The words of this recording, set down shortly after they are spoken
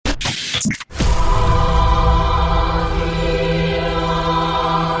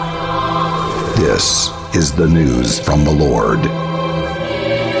This is the news from the Lord.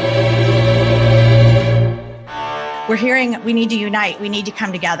 We're hearing we need to unite, we need to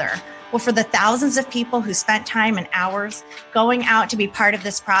come together. Well, for the thousands of people who spent time and hours going out to be part of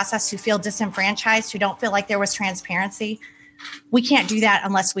this process, who feel disenfranchised, who don't feel like there was transparency, we can't do that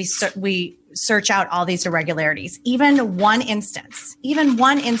unless we search out all these irregularities. Even one instance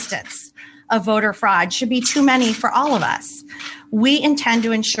of voter fraud should be too many for all of us. We intend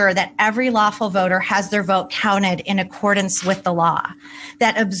to ensure that every lawful voter has their vote counted in accordance with the law,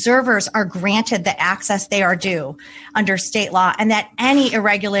 that observers are granted the access they are due under state law, and that any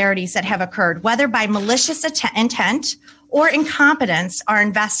irregularities that have occurred, whether by malicious intent or incompetence, are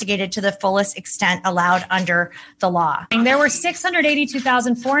investigated to the fullest extent allowed under the law. There were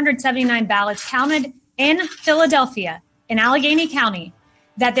 682,479 ballots counted in Philadelphia, in Allegheny County,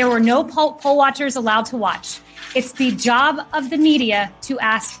 that there were no poll watchers allowed to watch. It's the job of the media to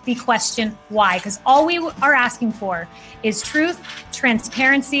ask the question why, because all we are asking for is truth,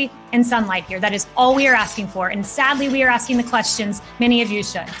 transparency, and sunlight here. That is all we are asking for. And sadly, we are asking the questions many of you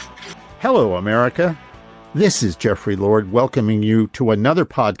should. Hello, America. This is Jeffrey Lord welcoming you to another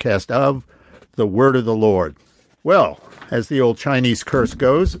podcast of The Word of the Lord. Well, as the old Chinese curse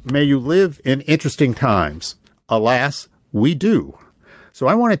goes, may you live in interesting times. Alas, we do. So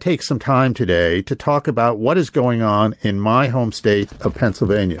I want to take some time today to talk about what is going on in my home state of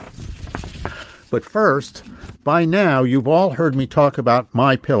Pennsylvania. But first, by now you've all heard me talk about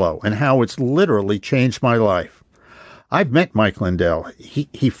MyPillow and how it's literally changed my life. I've met Mike Lindell.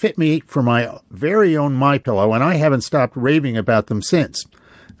 He fit me for my very own MyPillow, and I haven't stopped raving about them since.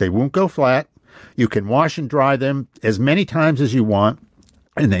 They won't go flat. You can wash and dry them as many times as you want,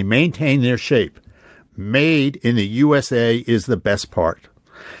 and they maintain their shape. Made in the USA is the best part.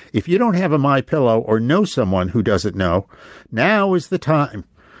 If you don't have a MyPillow or know someone who doesn't know, now is the time.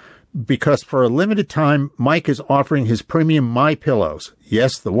 Because for a limited time, Mike is offering his premium MyPillows.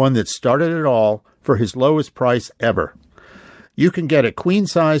 Yes, the one that started it all, for his lowest price ever. You can get a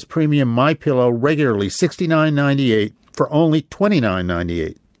queen-size premium MyPillow regularly $69.98 for only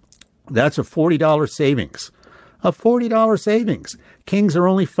 $29.98. That's a $40 savings. A $40 savings. Kings are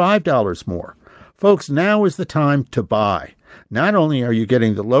only $5 more. Folks, now is the time to buy. Not only are you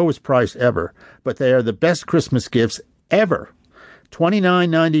getting the lowest price ever, but they are the best Christmas gifts ever.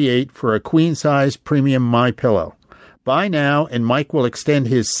 $29.98 for a queen-size premium MyPillow. Buy now, and Mike will extend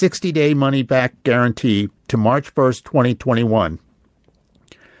his 60-day money-back guarantee to March 1st, 2021.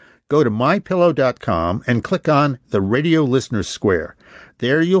 Go to MyPillow.com and click on the Radio Listeners Square.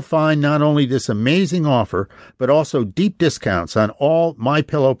 There you'll find not only this amazing offer, but also deep discounts on all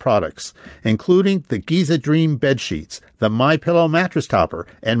MyPillow products, including the Giza Dream bed sheets, the MyPillow mattress topper,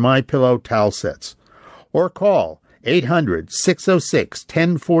 and MyPillow towel sets. Or call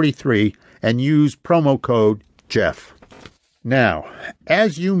 800-606-1043 and use promo code Jeff. Now,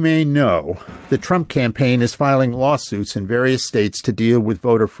 as you may know, the Trump campaign is filing lawsuits in various states to deal with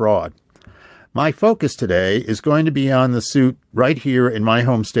voter fraud. My focus today is going to be on the suit right here in my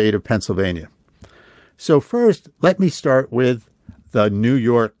home state of Pennsylvania. So first, let me start with the New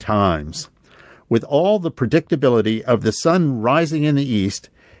York Times. With all the predictability of the sun rising in the east,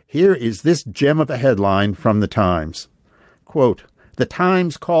 here is this gem of a headline from the Times. Quote, "The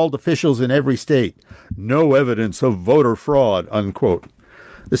Times called officials in every state. No evidence of voter fraud," unquote.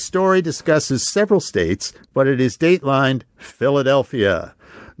 The story discusses several states, but it is datelined Philadelphia.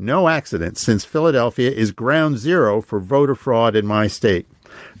 No accident, since Philadelphia is ground zero for voter fraud in my state.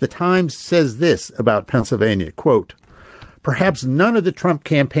 The Times says this about Pennsylvania, quote, "Perhaps none of the Trump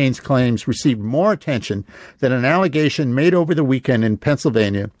campaign's claims received more attention than an allegation made over the weekend in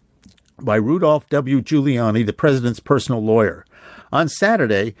Pennsylvania by Rudolph W. Giuliani, the president's personal lawyer. On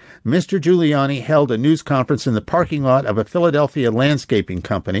Saturday, Mr. Giuliani held a news conference in the parking lot of a Philadelphia landscaping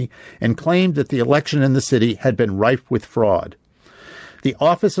company and claimed that the election in the city had been rife with fraud. The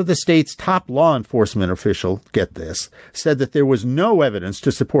office of the state's top law enforcement official, get this, said that there was no evidence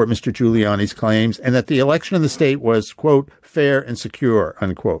to support Mr. Giuliani's claims and that the election in the state was, quote, fair and secure,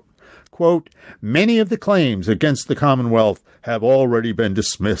 unquote. Quote, "Many of the claims against the Commonwealth have already been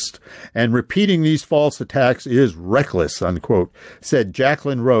dismissed, and repeating these false attacks is reckless," unquote, said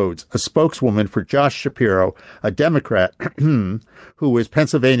Jacqueline Rhodes, a spokeswoman for Josh Shapiro, a Democrat who is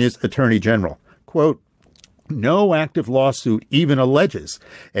Pennsylvania's Attorney General. Quote, "No active lawsuit even alleges,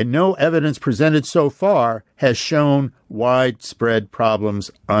 and no evidence presented so far has shown widespread problems,"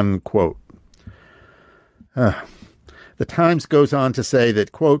 unquote. The Times goes on to say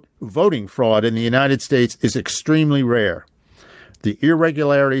that, quote, "Voting fraud in the United States is extremely rare. The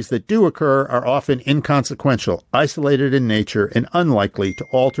irregularities that do occur are often inconsequential, isolated in nature, and unlikely to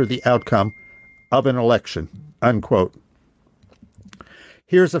alter the outcome of an election, unquote.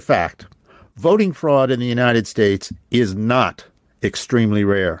 Here's a fact. Voting fraud in the United States is not extremely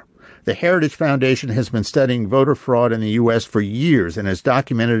rare. The Heritage Foundation has been studying voter fraud in the U.S. for years and has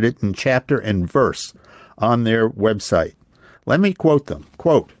documented it in chapter and verse on their website. Let me quote them.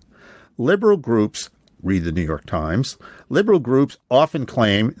 Quote, liberal groups, read the New York Times, liberal groups often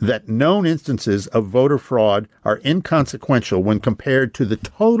claim that known instances of voter fraud are inconsequential when compared to the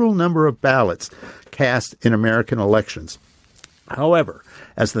total number of ballots cast in American elections. However,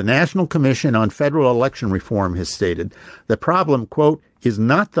 as the National Commission on Federal Election Reform has stated, the problem, quote, is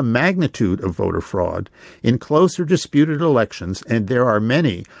not the magnitude of voter fraud. In close or disputed elections, and there are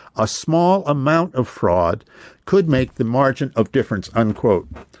many, a small amount of fraud could make the margin of difference, unquote.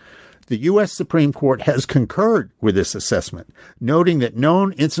 The U.S. Supreme Court has concurred with this assessment, noting that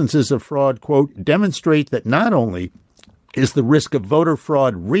known instances of fraud, quote, demonstrate that not only is the risk of voter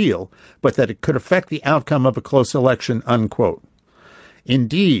fraud real, but that it could affect the outcome of a close election, unquote.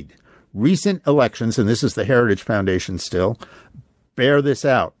 Indeed, recent elections, and this is the Heritage Foundation still, bear this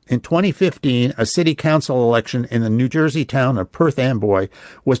out. In 2015, a city council election in the New Jersey town of Perth Amboy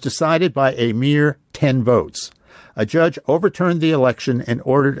was decided by a mere 10 votes. A judge overturned the election and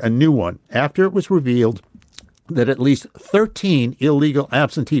ordered a new one after it was revealed that at least 13 illegal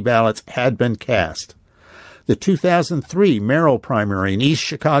absentee ballots had been cast. The 2003 mayoral primary in East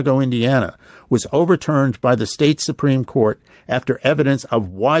Chicago, Indiana, was overturned by the state Supreme Court after evidence of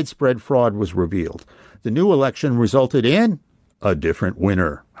widespread fraud was revealed. The new election resulted in a different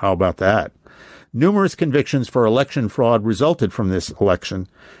winner. How about that? Numerous convictions for election fraud resulted from this election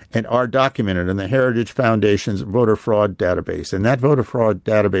and are documented in the Heritage Foundation's voter fraud database. And that voter fraud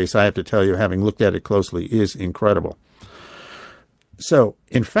database, I have to tell you, having looked at it closely, is incredible. So,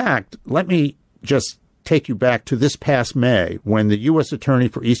 in fact, let me just take you back to this past May when the U.S. Attorney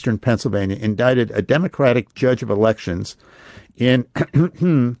for Eastern Pennsylvania indicted a Democratic judge of elections in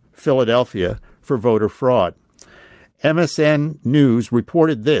Philadelphia for voter fraud. MSN News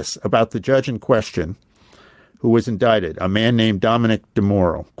reported this about the judge in question who was indicted, a man named Dominic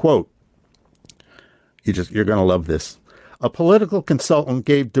DeMuro. Quote, you're going to love this. A political consultant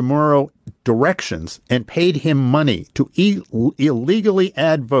gave DeMuro directions and paid him money to illegally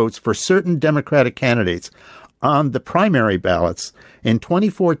add votes for certain Democratic candidates on the primary ballots in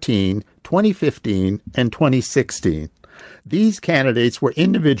 2014, 2015, and 2016. These candidates were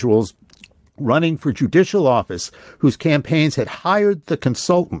individuals running for judicial office whose campaigns had hired the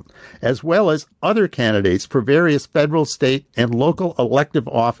consultant, as well as other candidates for various federal, state, and local elective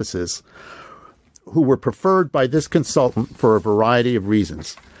offices who were preferred by this consultant for a variety of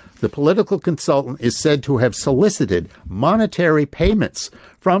reasons. The political consultant is said to have solicited monetary payments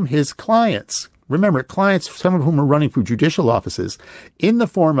from his clients. Remember, clients, some of whom are running for judicial offices, in the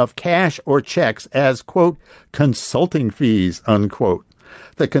form of cash or checks as, quote, consulting fees, unquote.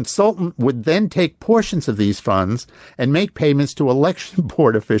 The consultant would then take portions of these funds and make payments to election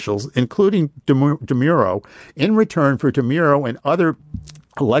board officials, including DeMuro, in return for DeMuro and other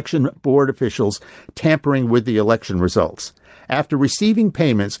election board officials tampering with the election results. After receiving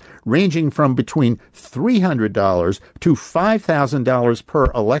payments ranging from between $300 to $5,000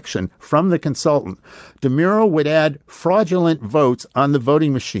 per election from the consultant, DeMuro would add fraudulent votes on the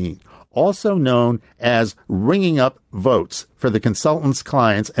voting machine, also known as ringing up votes for the consultant's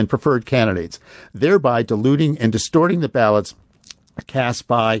clients and preferred candidates, thereby diluting and distorting the ballots cast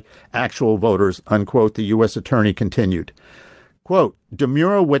by actual voters, unquote, the U.S. attorney continued. Quote,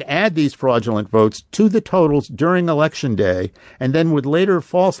 DeMuro would add these fraudulent votes to the totals during Election Day and then would later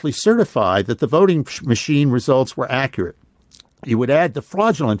falsely certify that the voting machine results were accurate. He would add the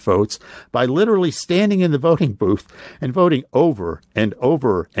fraudulent votes by literally standing in the voting booth and voting over and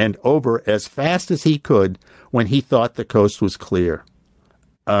over and over as fast as he could when he thought the coast was clear,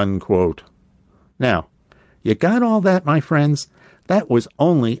 unquote. Now, you got all that, my friends? That was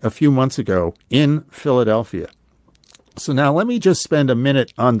only a few months ago in Philadelphia. So now let me just spend a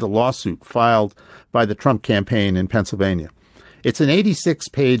minute on the lawsuit filed by the Trump campaign in Pennsylvania. It's an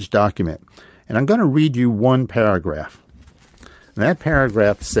 86-page document, and I'm going to read you one paragraph. And that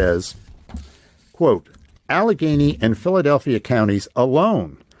paragraph says, quote, Allegheny and Philadelphia counties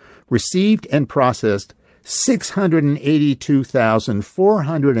alone received and processed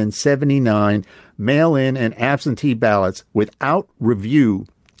 682,479 mail-in and absentee ballots without review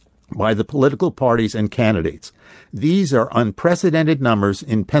by the political parties and candidates. These are unprecedented numbers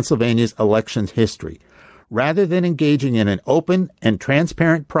in Pennsylvania's elections history. Rather than engaging in an open and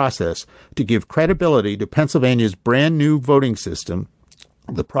transparent process to give credibility to Pennsylvania's brand new voting system,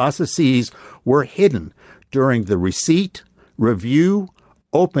 the processes were hidden during the receipt, review,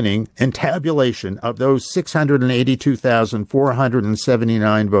 opening and tabulation of those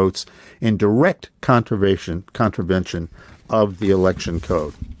 682,479 votes in direct contravention of the election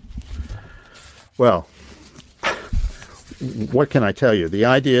code. Well, what can I tell you? The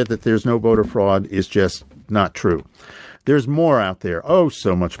idea that there's no voter fraud is just not true. There's more out there. Oh,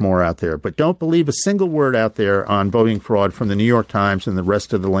 so much more out there. But don't believe a single word out there on voting fraud from the New York Times and the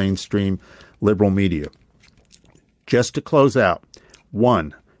rest of the mainstream liberal media. Just to close out,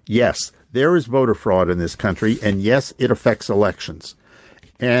 1, yes, there is voter fraud in this country, and yes, it affects elections.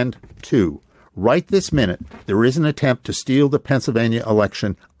 And 2, right this minute, there is an attempt to steal the Pennsylvania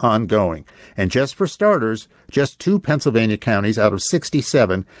election ongoing. And just for starters, just 2 Pennsylvania counties out of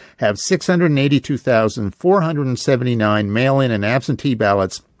 67 have 682,479 mail-in and absentee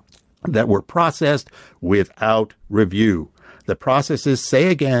ballots that were processed without review. The processes, say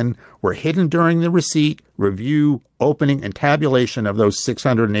again, were hidden during the receipt, review, opening, and tabulation of those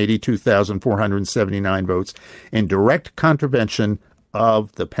 682,479 votes in direct contravention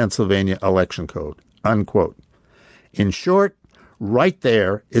of the Pennsylvania election code, unquote. In short, right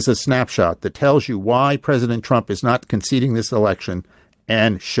there is a snapshot that tells you why President Trump is not conceding this election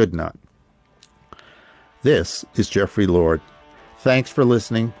and should not. This is Jeffrey Lord. Thanks for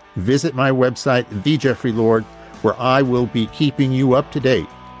listening. Visit my website, The Jeffrey Lord, where I will be keeping you up to date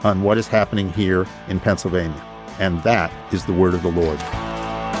on what is happening here in Pennsylvania. And that is the word of the Lord.